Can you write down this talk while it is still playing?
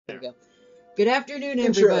go. Good afternoon,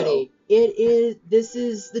 Intro. everybody. This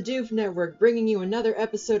is the Doof Network bringing you another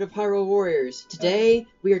episode of Hyrule Warriors. Today,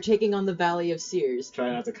 we are taking on the Valley of Seers.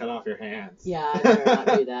 Try not to cut off your hands. Yeah, I better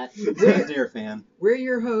not do that. Dear fan. We're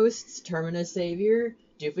your hosts, Terminus Savior,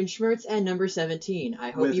 Doofenshmirtz, and number 17.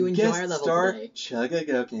 I hope you enjoy our level today.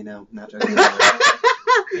 Okay, no, not Chugga.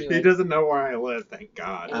 Anyway, He doesn't know where I live, thank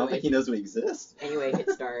God. I don't think he knows we exist. Anyway, hit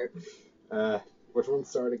start. Which one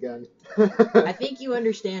start again? I think you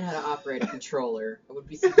understand how to operate a controller. I would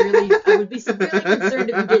be severely concerned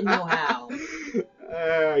if you didn't know how.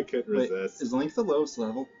 I couldn't Wait, resist. is Link the lowest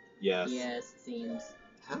level? Yes. Yes, it seems.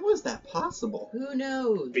 How is that possible? Who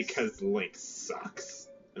knows? Because Link sucks.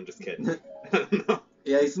 I'm just kidding. No.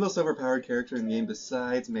 Yeah, he's the most overpowered character in the game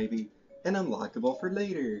besides maybe an unlockable for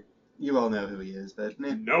later. You all know who he is, but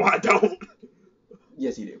meh. No, I don't.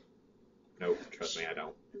 Yes, you do. Nope, trust me, I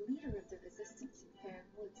don't. The leader of the resistance in Fair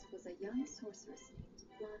Woods was a young sorceress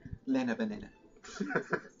named Lana. Lana Banana. She was of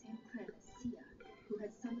the same clan as Sia, who had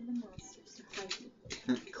summoned the monsters to fight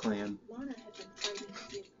you. Clan. Lana had been fighting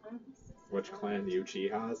Sia's army since Which clan Yuchi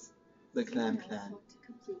has? The Sia Clan now clan. sought to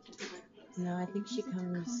complete his purpose. No, I think she Using to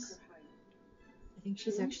comes... conquer I think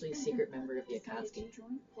she's actually a secret member of the Akatsuki.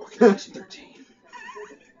 Organization 13.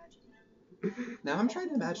 Now I'm trying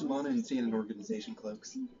to imagine Lana and Sia in organization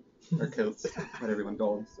cloaks. Or coats, whatever you want to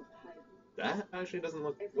call them. That actually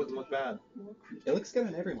wouldn't look bad. It looks good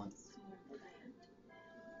on everyone.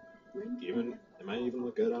 It might even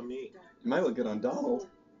look good on me. It might look good on Donald.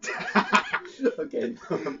 Okay,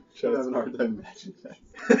 I'm Shows having a hard time imagining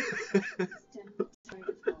that.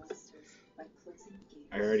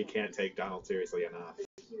 I already can't take Donald seriously enough.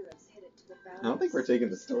 I don't think we're taking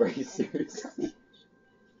the story seriously.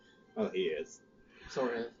 Oh, he is.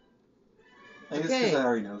 Sort of. I guess Okay, because I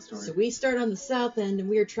already know the story. So we start on the south end, and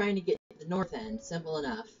we are trying to get to the north end. Simple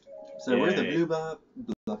enough. So we're the Yay. blue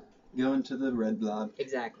blob, going to the red blob.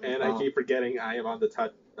 Exactly. And I keep forgetting I am on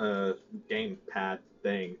the gamepad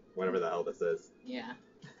thing, whatever the hell this is. Yeah.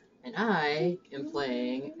 And I am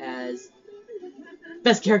playing as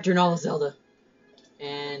best character in all of Zelda.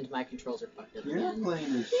 And my controls are fucked up You're not again.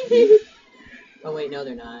 playing as sheep. Oh wait, no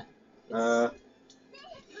they're not.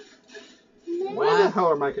 Why the hell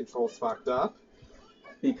are my controls fucked up?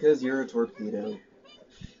 Because you're a torpedo.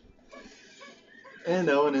 And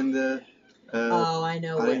no one in the Oh, I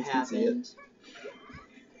know what audience can see it. happened.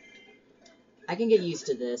 I can get used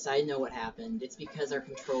to this. I know what happened. It's because our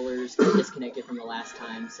controllers got disconnected from the last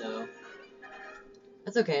time, so...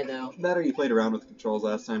 That's okay, though. That or you played around with the controls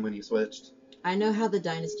last time when you switched. I know how the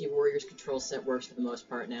Dynasty Warriors control set works for the most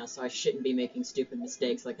part now, so I shouldn't be making stupid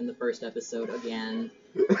mistakes like in the first episode again.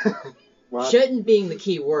 What? Shouldn't being the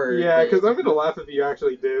key word. Yeah, but- because I'm gonna laugh if you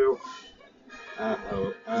actually do.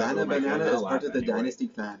 Lana Banana is part of the Dynasty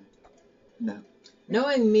clan. No.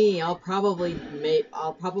 Knowing me, I'll probably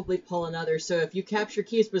pull another, so if you capture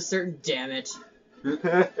keys with certain, damn it.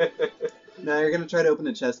 Now you're gonna try to open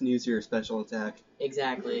a chest and use your special attack.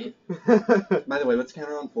 Exactly. By the way, what's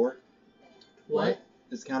counter on 4? What?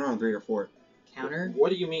 Is counter on 3 or 4? Counter? What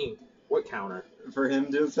do you mean? What counter? For him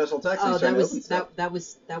doing special attacks, Oh, he's trying that to open was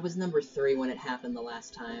stuff. that was number 3 when it happened the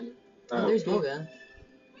last time. Oh, Oh. there's Volga.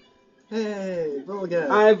 Hey, Volga!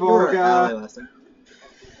 Hi, You were our Volga. ally last time.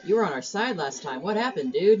 You were on our side last time. What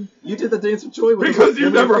happened, dude? You did the dance of joy with Because you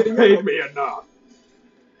Remember never getting paid up? me enough.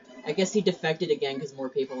 I guess he defected again because more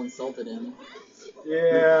people insulted him.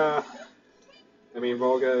 Yeah. I mean,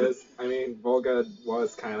 Volga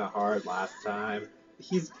was kind of hard last time.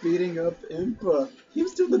 He's beating up Impa. He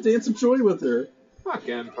was doing the dance of joy with her. Fuck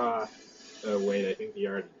Impa. Oh, wait, I think he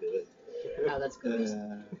already did it. Oh, that's gross.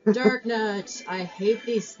 Dark Nut. I hate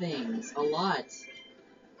these things a lot.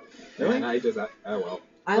 Really? And I just, oh well.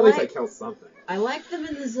 I At least I like killed something. I like them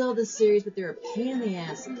in the Zelda series, but they're a pain in the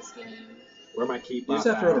ass in this game. Where my keep You boss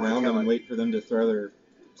just have to at? run around them Kill and it. wait for them to throw their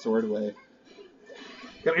sword away.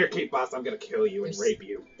 Come here, keep boss. I'm gonna kill you and There's- rape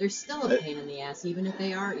you. They're still a pain in the ass, even if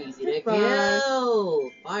they are easy to Bye.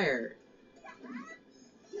 kill. Fire.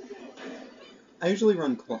 I usually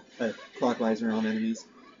run clockwise around enemies.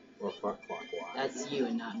 Well, fuck clockwise. That's you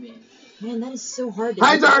and not me. Man, that is so hard to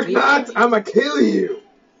Hi, hit the Dark weak Knight! point. I'ma kill you!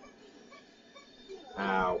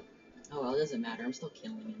 Ow. Oh well, it doesn't matter. I'm still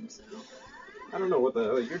killing him, so I don't know what the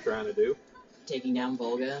hell you're trying to do. taking down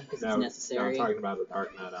Volga because it's No, necessary. I'm talking about the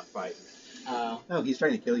Dark Knight I'm fighting. Oh, Oh, he's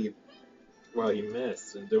trying to kill you. Well, he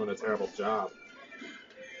missed and doing a terrible job.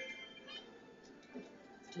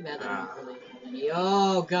 too bad that I don't really have any.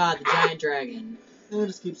 Oh god, the giant dragon. Oh,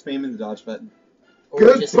 just keep spamming the dodge button. Or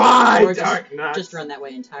Goodbye, or Dark Knight! Just run that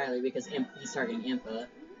way entirely because he's targeting Impa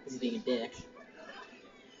because he's being a dick.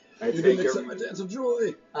 I You take didn't your... accept my dance of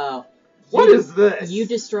joy. Oh, What is this? You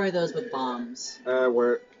destroy those with bombs.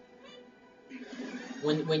 Where?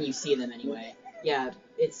 When you see them anyway. Yeah,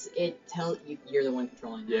 it tells you you're the one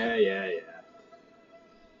controlling that. Yeah.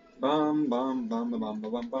 Bum bum bum bum bum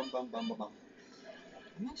bum bum bum bum bum.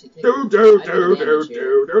 I'm actually taking Do.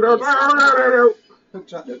 Hook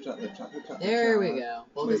shot, hook shot, hook shot, hook shot. There we go.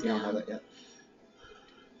 Wait, Volga's we don't have down. that yet.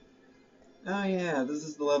 Oh yeah, this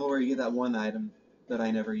is the level where you get that one item that I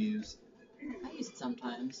never use. I use it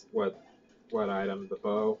sometimes. What item? The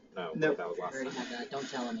bow? No, Nope. that was I last already time. have that. Don't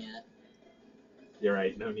tell him yet. You're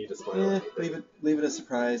right. No need to spoil Yeah, anything. leave it a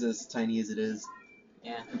surprise, as tiny as it is.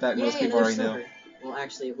 Yeah. In fact, most Yay, people another already know. silver. Well,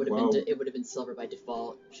 actually, it would have Whoa. been it would have been silver by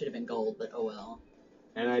default. Should have been gold, but oh well.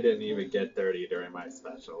 And I didn't even get 30 during my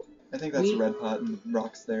special. I think that's the red pot and the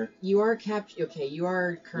rocks there. You are Okay, you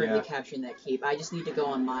are currently Yeah. capturing that keep. I just need to go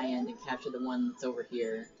on my end and capture the one that's over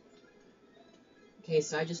here. Okay,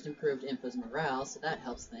 so I just improved Impa's morale, so that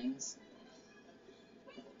helps things.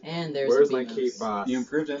 And there's Where's a my Beamos. keep boss? You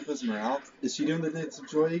improved Impa's morale. Is she doing the Knits of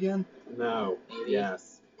Joy again? No. Maybe.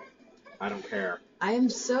 Yes. I don't care. I am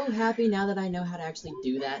so happy now that I know how to actually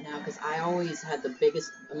do that now, because I always had the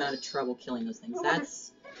biggest amount of trouble killing those things.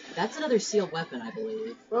 That's another sealed weapon, I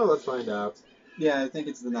believe. Well, let's find out. Yeah, I think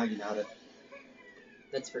it's the Naginata.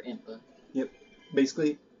 That's for Impa.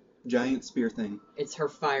 Basically, giant spear thing. It's her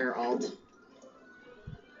fire alt.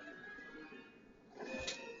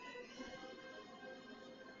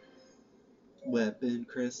 Weapon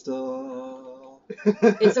crystal.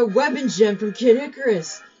 It's a weapon gem from Kid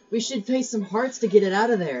Icarus! We should pay some hearts to get it out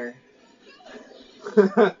of there.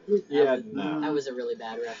 Yeah, That no. was a really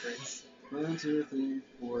bad reference. 1, 2, 3,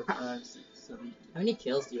 4, 5, 6, 7. How many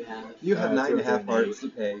kills do you have? You have 9.5 208. hearts to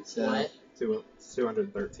pay, so. What?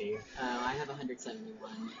 213. I have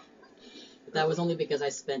 171. But that was only because I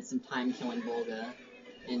spent some time killing Volga.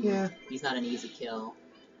 And Yeah. he's not an easy kill.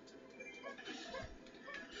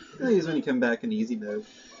 I use when you come back in easy mode.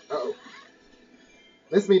 Uh-oh.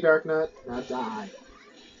 Miss me, Dark Nut. Not die.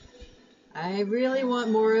 I really want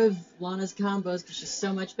more of Lana's combos because she's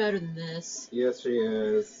so much better than this. Yes, she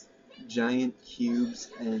is. Giant cubes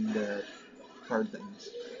and card things.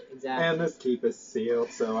 Exactly. And this keep is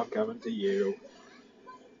sealed, so I'm coming to you.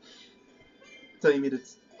 Telling me to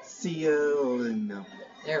seal and no.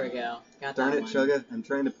 There we go. Got Darn that it, one. Chugga. I'm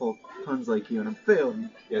trying to pull puns like you and I'm failing.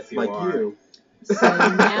 Yes, you like are. you. So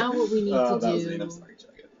now what we need to That was mean. do, I'm sorry,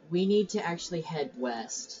 Chugga. we need to actually head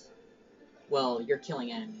west. Well, you're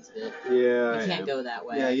killing enemies, but Yeah, we I can't am. go that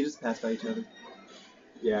way. Yeah, you just passed by each other.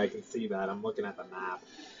 Yeah, I can see that. I'm looking at the map.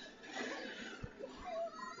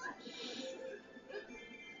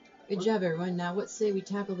 Good job, everyone. Now, what say we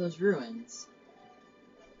tackle those ruins?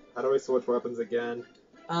 How do I switch weapons again?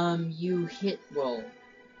 You hit, well,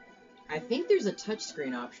 I think there's a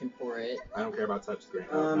touchscreen option for it. I don't care about touchscreen.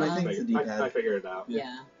 I think it's a D-pad. I figured it out.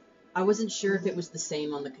 Yeah. I wasn't sure if it was the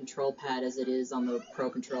same on the control pad as it is on the Pro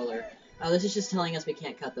Controller. This is just telling us we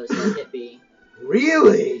can't cut those, so hit B.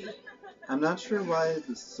 Really? I'm not sure why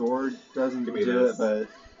the sword doesn't Give me do this. it,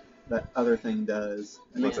 but that other thing does.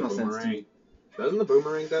 It makes Like no the sense to boomerang. me. Doesn't the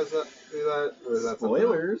boomerang do that? Or is that something else?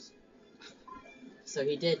 Spoilers. So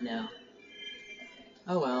he did know.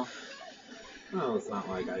 Oh well. Well, it's not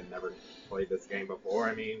like I'd never played this game before.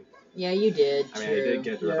 I mean, Yeah, you did. I True. did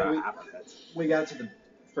get through Yeah, about we- half of it. We got to the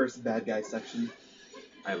first bad guy section.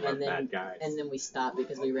 I love And then- bad guys. And then we stopped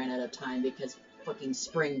because we ran out of time because fucking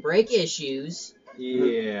spring break issues.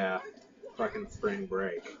 Yeah. Fucking spring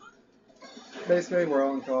break. Basically, we're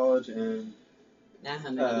all in college, and Now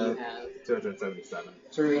how many do you have? 277.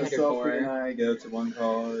 Turi, myself, 304. and I go to one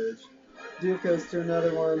college. Doof goes to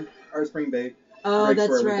another one. Our spring break Oh, breaks that's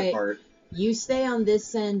were a week right. apart. You stay on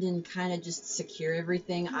this end and kind of just secure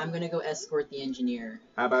everything. I'm gonna go escort the engineer.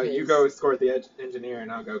 How about you Because- go escort the engineer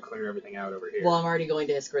and I'll go clear everything out over here? Well, I'm already going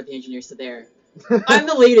to escort the engineer, so there. I'm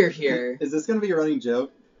the leader here. Is this going to be a running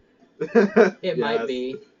joke? It might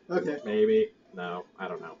be. Okay. Maybe. No, I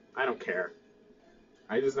don't know. I don't care.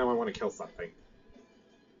 I just know I want to kill something.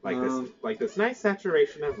 Like this nice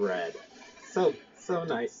saturation of red. So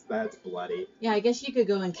nice that it's bloody. Yeah, I guess you could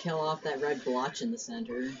go and kill off that red blotch in the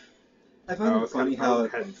center. I find it funny how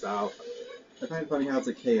heading south. I find it funny how it's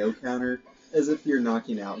a KO counter, as if you're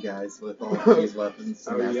knocking out guys with all of these weapons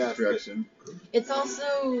to Oh, mass yes. destruction. It's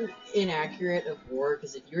also inaccurate of war,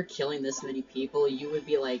 because if you're killing this many people, you would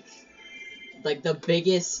be like the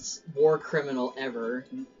biggest war criminal ever.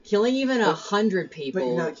 Killing even 100 But people.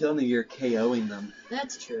 you're not killing them, you're KOing them.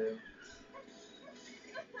 That's true.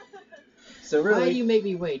 So Why really, do you make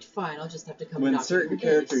me wait? Fine, I'll just have to come when knock certain you in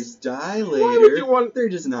your face. characters die Why would later, you want- they're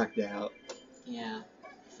just knocked out. Yeah,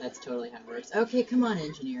 that's totally how it works. Okay, come on,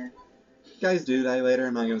 engineer. guys do die later.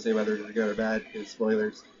 I'm not going to say whether they're good or bad, because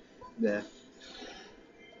spoilers. Yeah.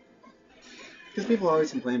 Because people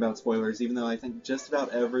always complain about spoilers, even though I think just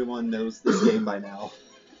about everyone knows this game by now.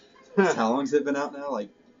 How long's it been out now? Like,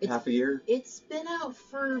 half a year? It's been out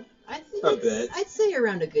for, I think A bit. I'd say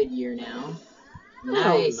around a good year now.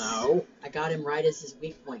 Nice. No. I got him right as his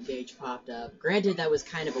weak point gauge popped up. Granted, that was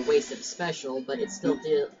kind of a waste of a special, but it still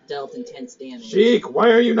dealt intense damage. Sheik,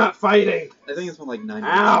 why are you not fighting? I think it's been like 9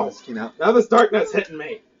 Ow! months came out. Now this darkness hitting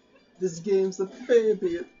me. This game's a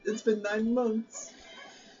baby. It's been 9 months.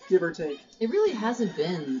 Give or take. It really hasn't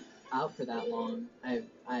been out for that long, I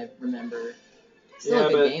remember. Still Yeah, a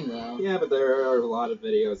good but- game, though. Yeah, but there are a lot of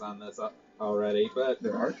videos on this already, but...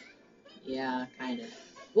 There are? Yeah, kind of.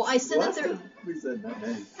 Well, I said that Last there... time we said not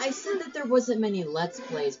many. I said that there wasn't many Let's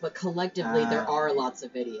Plays, but collectively there Ah. are lots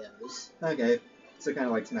of videos. Okay. So kind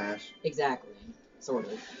of like Smash. Exactly. Sort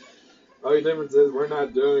of. Only difference is we're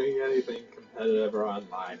not doing anything competitive or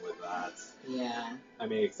online with that. Yeah. I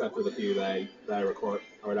mean, except for the few that I record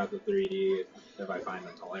out the 3D if I find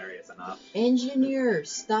them hilarious enough. Engineer,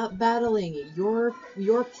 stop battling. Your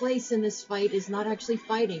place in this fight is not actually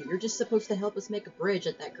fighting. You're just supposed to help us make a bridge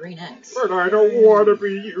at that green X. But I don't want to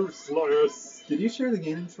be useless. Did you share the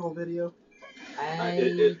game control video?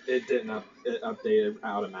 It didn't it updated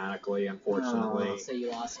automatically, unfortunately. Oh. So you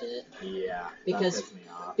lost it. Yeah, Because- that pissed me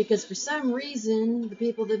off. Because for some reason, the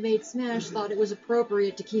people that made Smash thought it was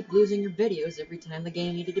appropriate to keep losing your videos every time the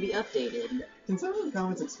game needed to be updated. Can someone in the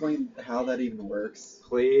comments explain how that even works?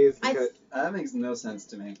 Please, I- because That makes no sense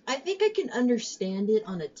to me. I think I can understand it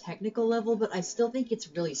on a technical level, but I still think it's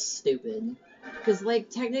really stupid. Because, like,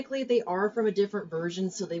 technically they are from a different version,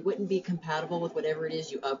 so they wouldn't be compatible with whatever it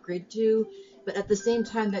is you upgrade to. But at the same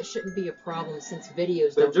time, that shouldn't be a problem since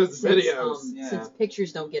videos They're don't... just since, videos, yeah. Since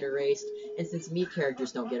pictures don't get erased, and since Mii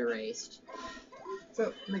characters don't get erased.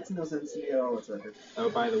 So, it makes no sense to me at all whatsoever.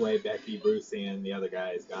 oh, by the way, Becky, Brucey, and the other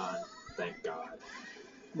guy is gone. Thank God.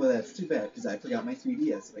 Well, that's too bad, because I forgot my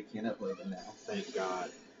 3DS, so I can't upload them now. Thank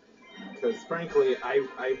God. Because frankly, I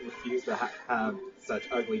refuse to have such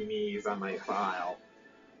ugly Mii's on my file.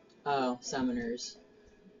 Oh, summoners.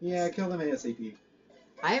 Yeah, kill them ASAP.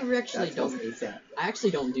 I actually That don't... spells ASAP. I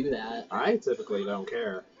actually don't do that. I typically don't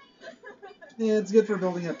care. Yeah, it's good for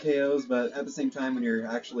building up KOs, but at the same time, when you're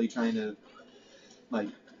actually trying to, like,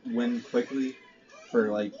 win quickly for,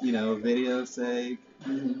 like, you know, video's sake.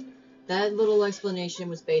 That little explanation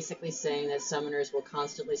was basically saying that summoners will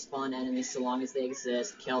constantly spawn enemies so long as they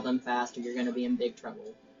exist. Kill them fast or you're going to be in big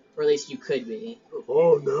trouble. Or at least you could be.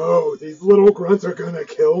 Oh no, these little grunts are gonna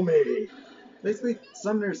kill me. Basically,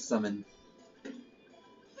 summoners summon.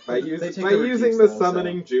 By, They take by over using keeps, the though,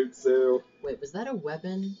 summoning jutsu. Wait, was that a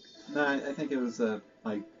weapon? No, I think it was a,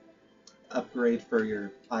 like, upgrade for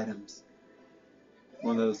your items.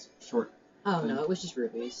 One of those short... Oh no, it was just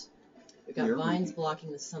rupees. We got You're vines ruby.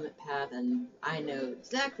 blocking the summit path, and I know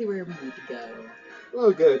exactly where we need to go.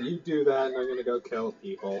 Oh good, you do that and I'm gonna go kill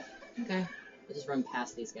people. Okay, I'll just run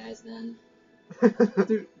past these guys then. She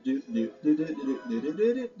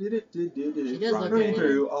does look Running good.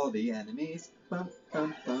 through all the enemies. Bump,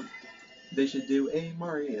 bump, bump. They should do a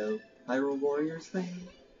Mario Hyrule Warriors thing.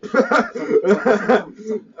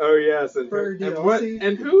 Oh yes, and, For and what? DLC?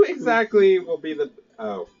 And who exactly will be the?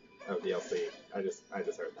 Oh DLC. I just heard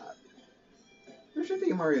that. There should be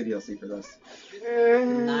a Mario DLC for this.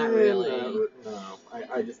 Not really. No,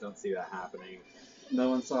 I just don't see that happening. No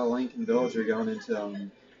one saw Link and Villager going into,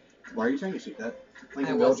 Why are you trying to shoot that? Link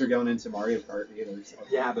I and Villager wasn't. going into Mario Kart either, so...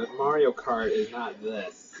 Yeah, but Mario Kart is not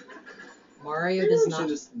this. Mario Maybe does we should not.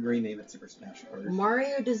 just rename it Super Smash Bros.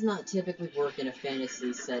 Mario does not typically work in a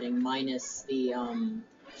fantasy setting, minus the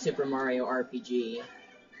Super Mario RPG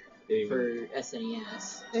for Even,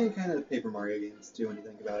 SNES. Any kind of Paper Mario games, too, when you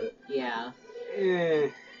think about it. Yeah. eh.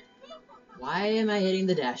 Why am I hitting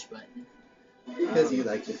the dash button? Because you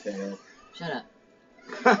like to fail. Shut up.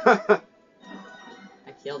 I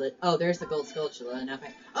killed it. Oh, there's the gold sculptula. Now if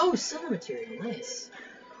I... Oh, silver material. Nice.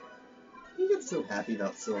 You get so happy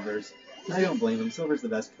about silvers. I don't blame them. Silver's the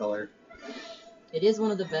best color. It is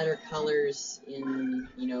one of the better colors in,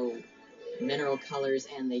 mineral colors,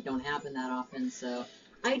 and they don't happen that often, so...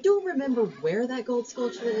 I don't remember where that gold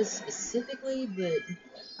sculptula is specifically, but...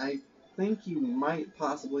 I think you might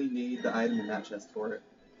possibly need the item in that chest for it.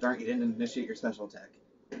 Darn, you didn't initiate your special attack.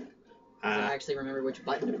 I actually remember which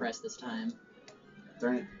button to press this time.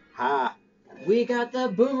 Darn it. Ha. We got the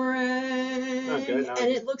boomerang! Oh, good, now I And can-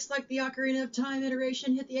 it looks like the Ocarina of Time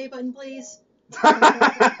iteration. Hit the A button, please.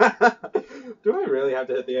 Do I really have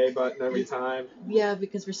to hit the A button every time? Yeah,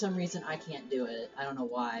 because for some reason I can't do it. I don't know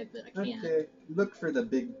why, but I can't. Okay, look for the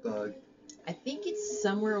big bug. I think it's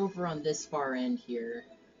somewhere over on this far end here.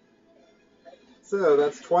 So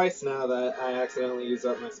that's twice now that I accidentally used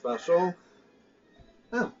up my special.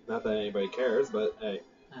 Oh. Not that anybody cares, but hey,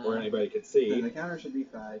 or Uh, anybody could Then see. the counter should be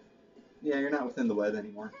 5. Yeah, you're not within the web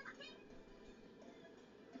anymore.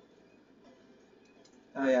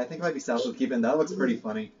 Oh yeah, I think it might be south of keep in. That looks pretty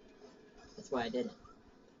funny. that's why I did it.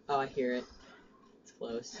 Oh, I hear it. It's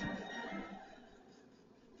close.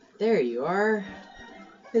 There you are.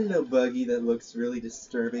 Hello, Buggy, that looks really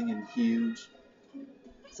disturbing and huge.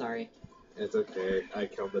 Sorry. It's okay. I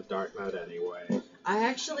killed the Dark Knight anyway. I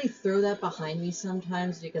actually throw that behind me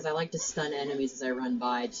sometimes because I like to stun enemies as I run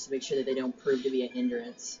by, just to make sure that they don't prove to be a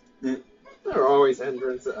hindrance. There are always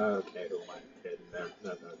hindrances. Okay, who am I kidding?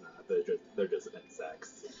 No. They're just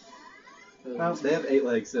insects. Well, they have 8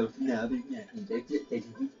 legs, so no, they're not. They're just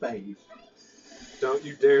spiders. Don't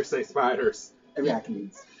you dare say spiders.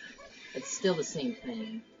 Arachnids. It's still the same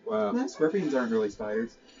thing. Well, No, scorpions aren't really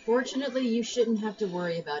spiders. Fortunately, you shouldn't have to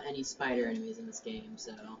worry about any spider enemies in this game,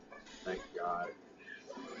 so... thank God.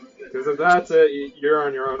 Because if that's it, you're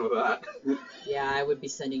on your own with that. Yeah, I would be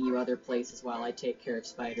sending you other places while I take care of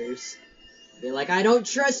spiders. Be like, I don't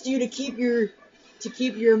trust you to keep your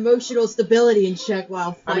emotional stability in check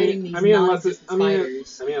while fighting these non-existent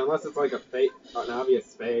spiders. Unless it's like an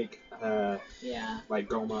obvious fake, Yeah, like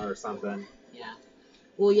Goma or something. yeah.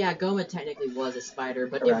 Well, yeah, Goma technically was a spider,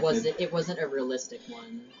 but Arachnid. it wasn't a realistic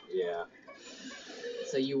one. Yeah.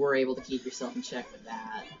 So you were able to keep yourself in check with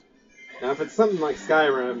that. Now, if it's something like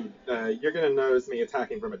Skyrim, you're gonna notice me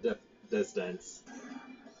attacking from a distance.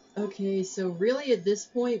 Okay, so really at this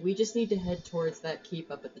point, we just need to head towards that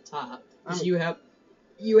keep up at the top. 'Cause you have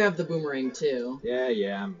the boomerang too. Yeah,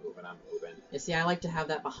 I'm moving. You see, I like to have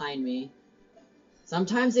that behind me.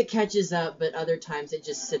 Sometimes it catches up, but other times it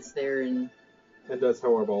just sits there and... It does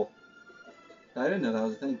horrible. I didn't know that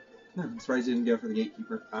was a thing. No, I'm surprised you didn't go for the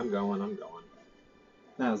gatekeeper. I'm going.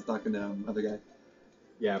 No, I was talking to other guy.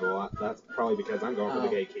 Yeah, but that's probably because I'm going for the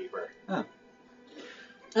Oh. gatekeeper.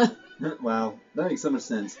 Wow, that makes so much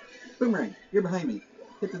sense. Boomerang, you're behind me.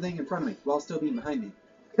 Hit the thing in front of me while still being behind me.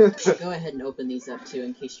 Go ahead and open these up too,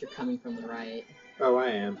 in case you're coming from the right. Oh, I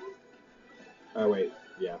am. Oh, wait.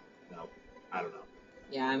 Yeah. No. I don't know.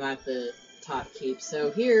 Yeah, I'm at the top keep. So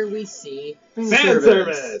here we see... Fan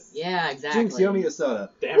service! Yeah, exactly. Jinx, you owe me a soda.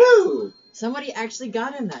 Damn it. Woo! Somebody actually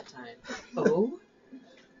got him that time. Oh?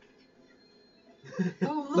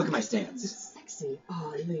 Oh, Look at my stance. It's sexy.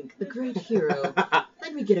 Oh, Link, the great hero.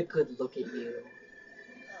 Let me get a good look at you.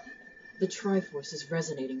 The Triforce is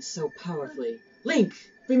resonating so powerfully. Link!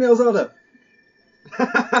 Female Zelda.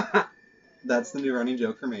 That's the new running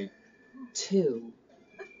joke for me. 2.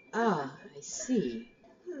 Ah, I see.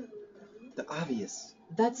 The obvious.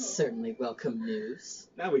 That's certainly welcome news.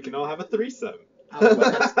 Now we can all have a threesome. Oh,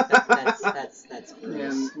 that's gross.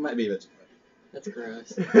 Yeah, might be a bit. That's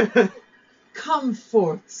gross. Come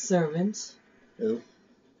forth, servant. Who?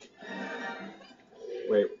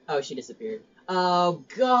 Wait. Oh, she disappeared. Oh,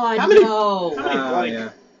 God, How many- no! how many- like- Yeah.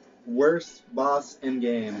 Worst boss in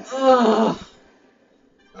games. Ugh.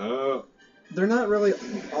 Oh. They're not really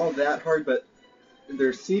all that hard, but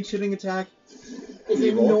their siege shooting attack Is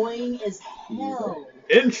Evil. annoying as hell.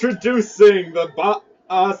 Introducing the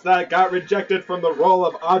boss that got rejected from the role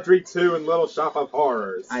of Audrey 2 in Little Shop of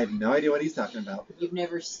Horrors. I have no idea what he's talking about. You've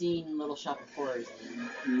never seen Little Shop of Horrors,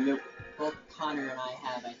 then? Nope. Both Connor and I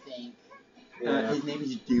have, I think. Yeah. His name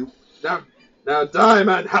is Doof. Now die,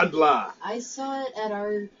 Manhandla! I saw it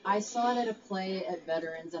at a play at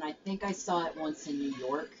Veterans, and I think I saw it once in New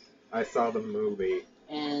York. I saw the movie.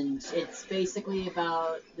 And it's basically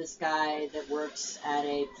about this guy that works at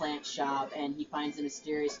a plant shop, and he finds a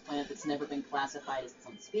mysterious plant that's never been classified as its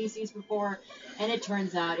own species before, and it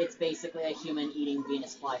turns out it's basically a human-eating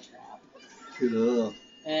Venus flytrap. Cool.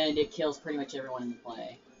 And it kills pretty much everyone in the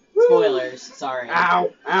play. Spoilers, sorry.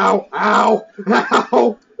 Ow! Ow! Ow!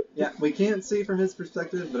 Ow! Yeah, we can't see from his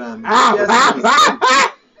perspective, but Ow! yes, Ow!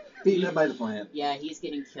 he's beaten up by the plant. Yeah, he's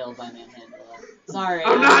getting killed by Manhandla. Sorry,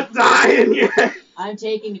 I'm not dying yet! I'm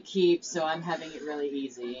taking a keep, so I'm having it really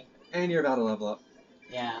easy. And you're about to level up.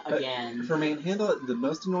 Yeah, But again. For Manhandla, the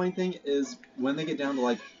most annoying thing is when they get down to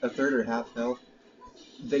like a third or half health,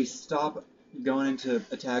 they stop going into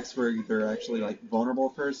attacks where they're actually like vulnerable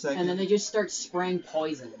for a second. And then they just start spraying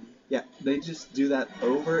poison. Yeah, they just do that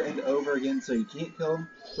over and over again, so you can't kill them,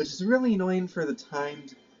 which is really annoying for the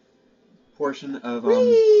timed portion of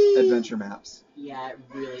adventure maps. Yeah, it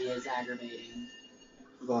really is aggravating.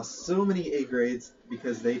 I've lost so many A grades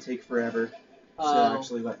because they take forever to Oh.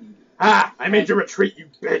 actually let you do. Ah! I made you retreat, you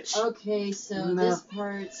bitch! Okay, so No. this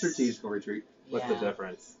part's... Strategical retreat. What's yeah. the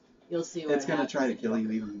difference? You'll see what It's gonna happens try to if kill don't-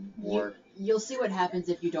 you even more. You'll see what happens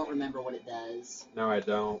if you don't remember what it does. No, I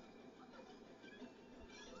don't.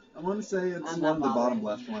 I want to say it's I'm one not of the bottom bothering.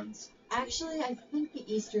 left ones. Actually, I think the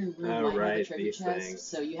Eastern Room Oh, might have a right, treasure these chest, things.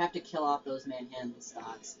 so you have to kill off those Manhandla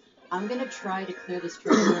stocks. I'm gonna try to clear this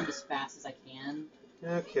treasure room as fast as I can.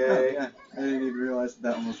 Oh, Okay. yeah. I didn't even realize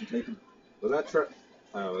that one wasn't taken. Was that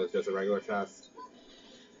Oh, it's just a regular chest.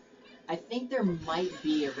 I think there might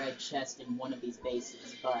be a red chest in one of these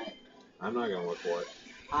bases, but I'm not gonna look for it.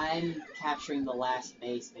 I'm capturing the last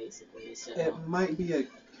base, basically, so... It might be a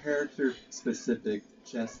character-specific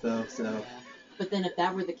chest, though, so... Yeah. But then if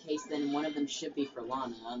that were the case, then one of them should be for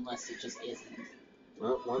Lana, unless it just isn't.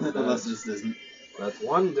 Well, one's Unless it dead. just isn't. That's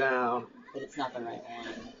one down. But it's not the right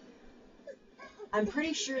one. I'm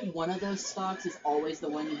pretty sure one of those stocks is always the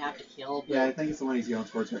one you have to kill, but Yeah, I think it's the one he's going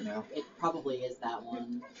towards right now. it probably is that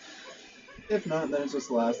one. If not, then it's just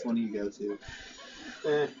the last one you go to.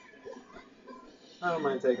 Eh. I don't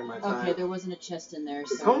mind taking my time. Okay, there wasn't a chest in there,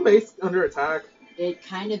 Is so... home base under attack? It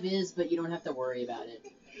kind of is, but you don't have to worry about it.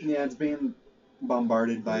 Yeah, it's being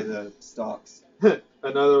bombarded by the stalks.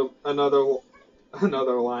 another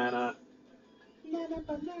Lana.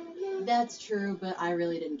 That's true, but I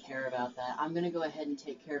really didn't care about that. I'm gonna go ahead and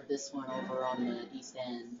take care of this one over on the east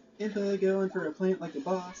end. Impa going for a plant like a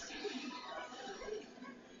boss.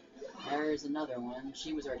 There's another one.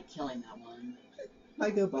 She was already killing that one.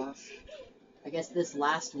 Like a boss. I guess this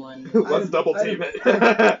last one... Let's double team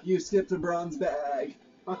it. You skipped a bronze bag.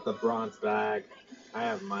 Fuck the bronze bag. I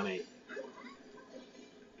have money.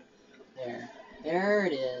 There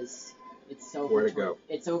it is. It's over. Where'd it go?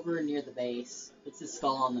 It's over near the base. It's the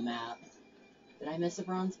skull on the map. Did I miss a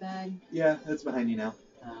bronze bag? Yeah, it's behind you now.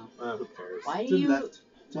 Oh. Who cares? Why To do the you... left.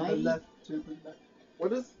 To why the do you- left. To the left.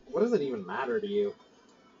 What does it even matter to you?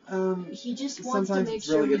 He just wants to Sometimes make it's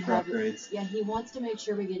sure really we good for have... upgrades. Yeah, he wants to make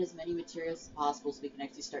sure we get as many materials as possible so we can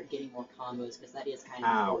actually start getting more combos, because that is kind of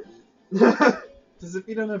Ow. important. Because if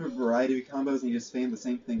you don't have a variety of combos and you just spam the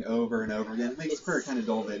same thing over and over again, it makes for a kind of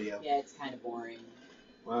dull video. Yeah, it's kind of boring.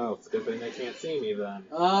 Well, it's a good thing they can't see me then.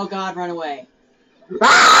 Oh god, run away. You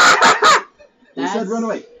That's- said run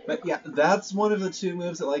away. But yeah, that's one of the two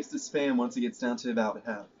moves it likes to spam once it gets down to about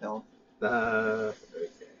half health. Okay.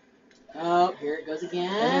 Oh, here it goes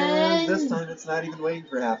again. And this time it's not even waiting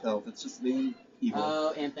for half health, it's just being evil.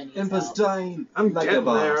 Oh, Impa needs Impa's help. dying I'm like a getting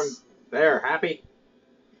there. boss. There, happy?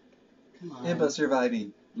 Come on. Impa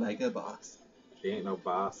surviving like a boss. She ain't no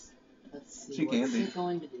boss. Let's see, She can what's be. it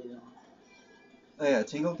going to do? Oh yeah,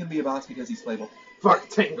 Tingle can be a boss because he's playable. Fuck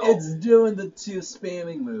Tingle. It's doing the two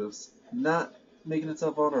spamming moves, not making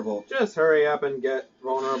itself vulnerable. Just hurry up and get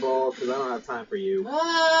vulnerable, because I don't have time for you.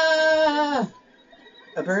 Ah!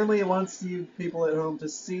 Apparently it wants you people at home to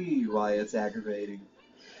see why it's aggravating.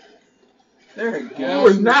 There it You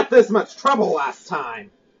goes. were not this much trouble last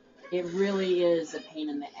time. It really is a pain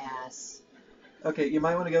in the ass. Okay, you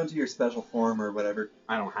might want to go into your special form or whatever.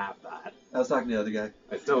 I don't have that. I was talking to the other guy.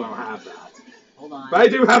 I still don't have that. Hold on. But I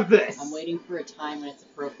do have this. I'm waiting for a time when it's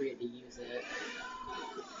appropriate to use it.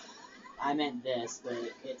 I meant this, but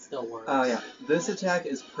it still works. Oh yeah, this attack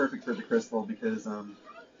is perfect for the crystal because Does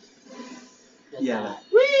yeah. that.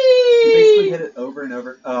 you basically hit it over and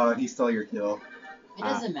over. Oh, and he stole your kill. It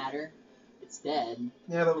doesn't matter. It's dead.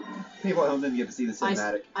 Yeah, but people at home didn't get to see the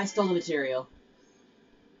cinematic. I stole the material.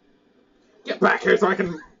 Get back here so I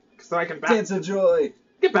can bash. Dance of joy.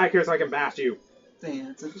 Get back here so I can bash you.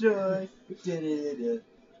 Dance of joy. Da-da-da-da.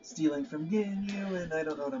 Stealing from Ginyu, and I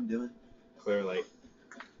don't know what I'm doing. Clearly.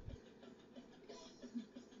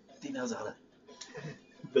 He knows how to.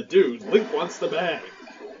 The dude, Link wants the bag.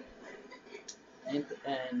 And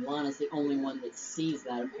Lana's the only one that sees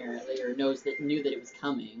that apparently, or knew that it was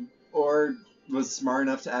coming. Or was smart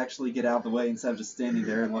enough to actually get out of the way instead of just standing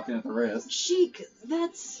there and looking at the wrist. Sheik,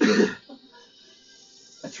 that's...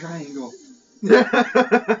 A triangle.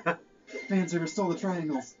 Fanservice stole the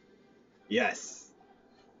triangles. Yes.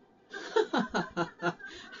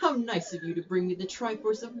 How nice of you to bring me the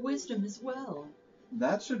Triforce of Wisdom as well.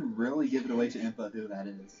 That should really give it away to Impa who that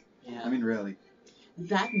is. Yeah. I mean, really.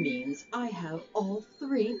 That means I have all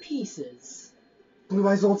 3 pieces. Blue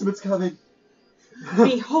Eyes Ultimate's coming.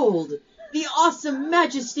 Behold, the awesome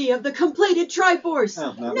majesty of the completed Triforce!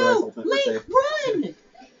 Oh, not Blue Eyes No, Ultimate. Link, Safe. run!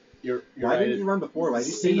 You're Why didn't you run before? Why did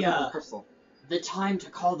you See stand up ya. the crystal? The time to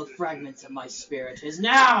call the fragments of my spirit is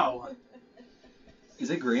now! Is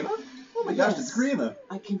it Grima? Oh my gosh, Yes. it's Grima.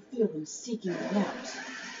 I can feel them seeking me out.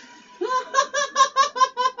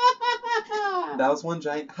 That was one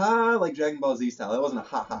giant ha, like Dragon Ball Z style. That wasn't a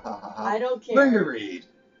ha ha ha ha ha. I don't care. Learn to read.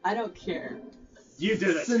 I don't care. You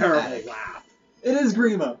did a Cinematic. terrible laugh. It is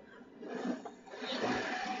Grima.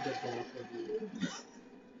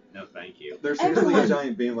 No, thank you. There's seriously Everyone- a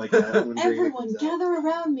giant beam like that when Green Everyone, comes out. gather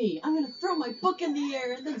around me. I'm gonna throw my book in the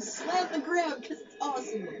air and then slam the ground because it's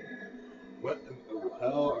awesome. What the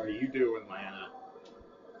hell are you doing, Lana?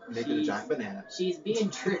 Making a giant banana. She's being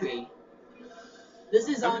trippy. This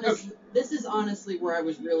is honestly where I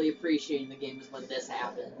was really appreciating the game, is when this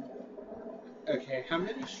happened. Okay, how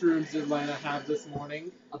many shrooms did Lana have this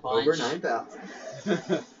morning? A bunch. Over 9,000.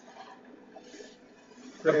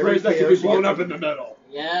 The bridge that can be blown up in the middle.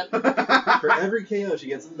 Yep. For every KO she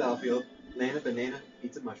gets in the battlefield, Lana banana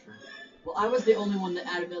eats a mushroom. Well, I was the only one that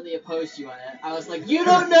adamantly opposed you on it. I was like, you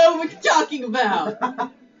don't know what you're talking about!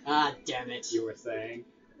 Ah, damn it. You were saying?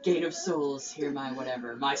 Gate of Souls, hear my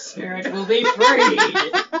whatever. My spirit will be freed!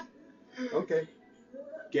 Okay.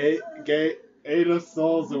 Gate, Eight of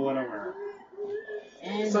Souls or whatever.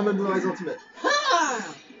 And... Summon Blue Eyes Ultimate.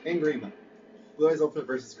 Ha! And Grima. Blue Eyes Ultimate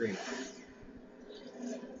versus Grima.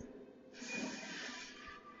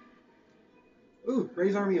 Ooh,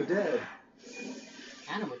 Ray's Army of Dead.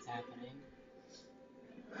 Kind of what's happening.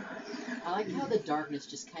 I like how the darkness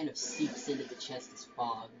just kind of seeps into the chest as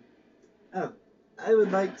fog. Oh, I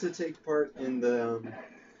would like to take part in the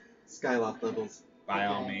Skyloft levels. By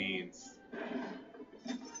all means.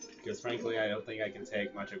 Because frankly, I don't think I can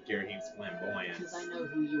take much of Girahim's flamboyance. Because I know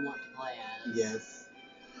who you want to play as. Yes.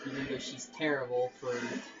 Even though she's terrible for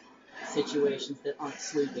situations that aren't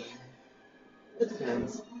sleeping. It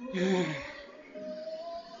depends.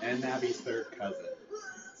 And Navi's third cousin.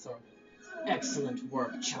 So, excellent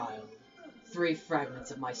work, child. 3 fragments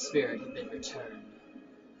of my spirit have been returned.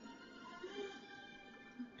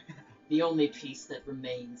 The only piece that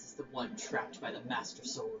remains is the one trapped by the Master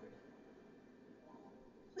Sword.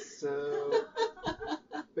 So,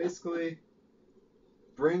 basically,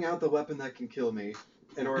 bring out the weapon that can kill me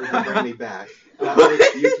in order to bring me back. That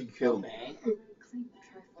way you can kill me. Okay.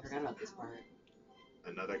 I forgot about this part.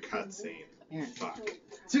 Another cutscene. Apparently. Fuck.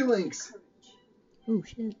 2 links. Oh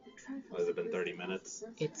shit. Has it been 30 minutes?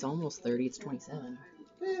 It's almost 30, it's 27.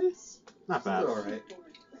 It's Not bad. alright.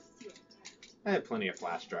 I had plenty of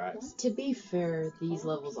flash drives. To be fair, these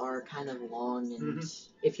levels are kind of long, and Mhm.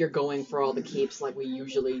 if you're going for all the keeps like we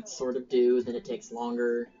usually sort of do, then it takes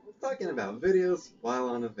longer. Talking about videos while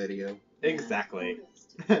on a video. Exactly.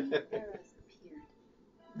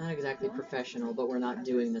 Not exactly professional, but we're not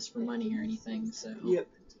doing this for money or anything, so Yep.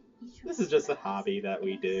 This is just a hobby that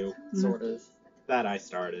we do. sort of. That I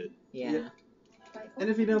started. Yeah. Yep. And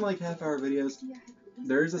if you don't like half-hour videos,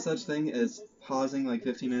 there is a such thing as pausing like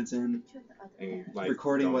 15 minutes in, And, like,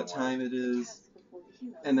 recording going what to work. time it is,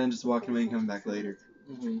 and then just walking away and coming back later.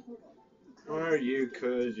 Hmm. Or you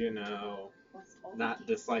could, not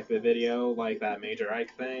dislike the video like that Major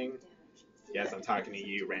Ike thing. Yes, I'm talking to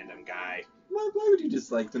you, random guy. Why would you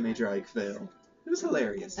dislike the Major Ike fail? It was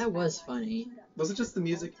hilarious. That was funny. Was it just the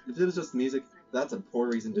music? If it was just the music, that's a poor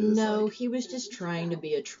reason to dislike. No, he was just trying to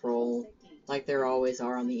be a troll, like there always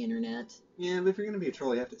are on the internet. Yeah, but if you're gonna be a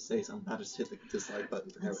troll, you have to say something, not just hit the dislike button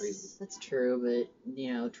for no reason. That's true,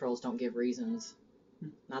 but, trolls don't give reasons.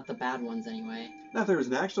 Not the bad ones, anyway. Now, if there was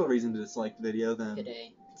an actual reason to dislike the video, then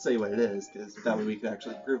Today. say what it is, because that way we could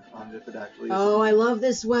actually improve upon it if it actually is. Oh, I love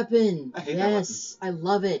this weapon! I hate that Yes, I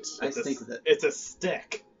love it. I It's a- stink with it. It's a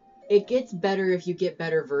stick. It gets better if you get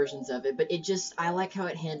better versions of it, but I like how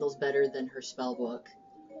it handles better than her spellbook.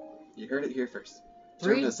 You heard it here first.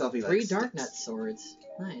 Three German selfie Three likes Dark sticks. Nut swords.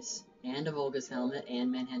 Nice. And a Volga's helmet, and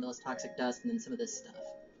Manhandla's toxic dust, and then some of this stuff.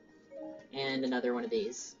 And another one of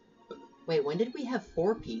these. Wait, when did we have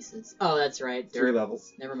 4 pieces? Oh, that's right. 3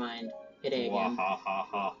 levels. Never mind. Hit A Wah again. ha ha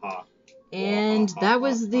ha ha. And Wah, ha, that ha,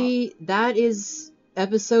 was ha. that is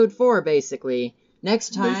episode 4, basically.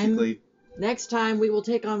 Next Basically, time we will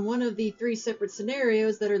take on one of the 3 separate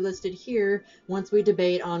scenarios that are listed here once we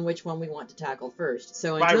debate on which one we want to tackle first.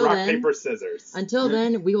 So By until rock, then, paper, scissors.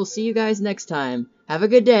 we will see you guys next time. Have a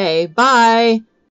good day. Bye!